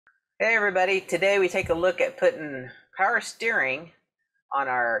Hey everybody, today we take a look at putting power steering on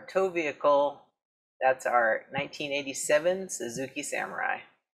our tow vehicle. That's our 1987 Suzuki Samurai.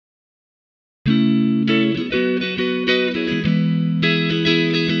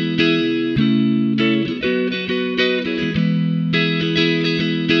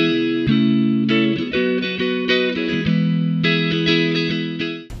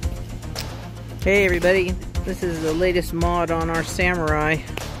 Hey everybody, this is the latest mod on our Samurai.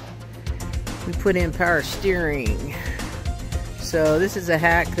 We put in power steering. So this is a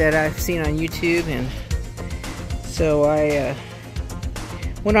hack that I've seen on YouTube, and so I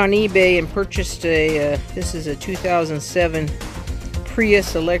went on eBay and purchased a this is a 2007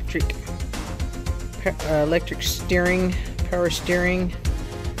 Prius electric steering, power steering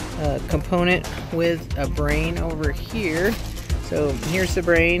component with a brain over here. So here's the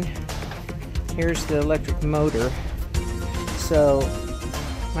brain, here's the electric motor. So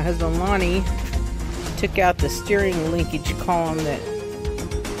my husband Lonnie took out the steering linkage column that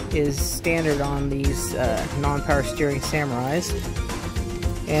is standard on these non-power steering Samurais,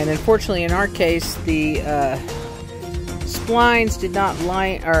 and unfortunately in our case the splines did not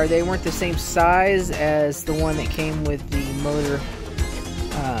line, or they weren't the same size as the one that came with the motor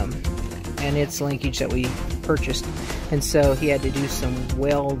and its linkage that we purchased, and so he had to do some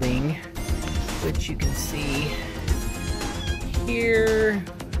welding, which you can see here.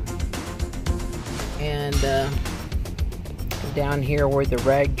 And down here where the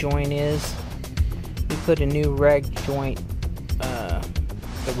rag joint is, we put a new rag joint,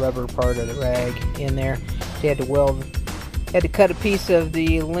 the rubber part of the rag in there. He had to cut a piece of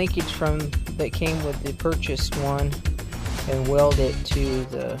the linkage from that came with the purchased one and weld it to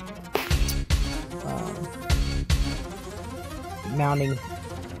the mounting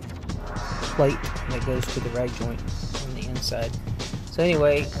plate that goes to the rag joint on the inside. So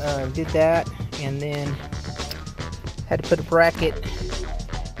anyway, did that, and then had to put a bracket.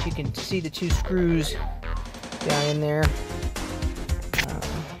 You can see the two screws down in there.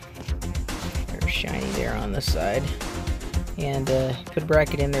 They're shiny there on the side, and put a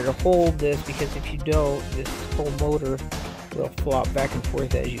bracket in there to hold this, because if you don't, this whole motor will flop back and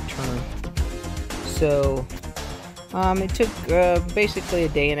forth as you turn. So it took basically a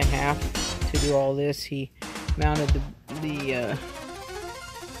day and a half to do all this. He mounted the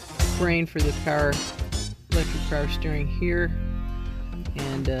brain for the electric power steering here,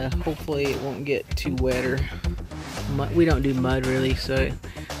 and hopefully it won't get too wet, or we don't do mud really, so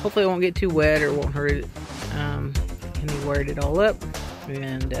hopefully it won't get too wet or won't hurt it. And he wired it all up,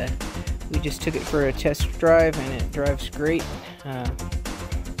 and we just took it for a test drive, and it drives great.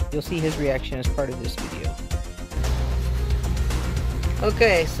 You'll see his reaction as part of this video.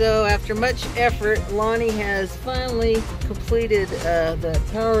 Okay, so after much effort, Lonnie has finally completed the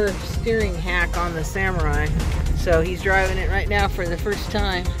power steering hack on the Samurai. So he's driving it right now for the first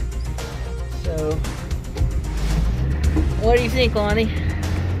time. So, what do you think, Lonnie?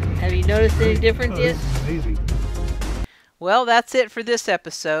 Have you noticed any difference yet? Amazing. Well, that's it for this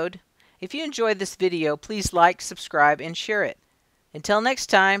episode. If you enjoyed this video, please like, subscribe, and share it. Until next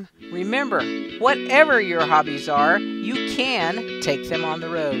time, remember, whatever your hobbies are, you can take them on the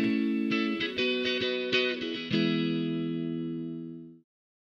road.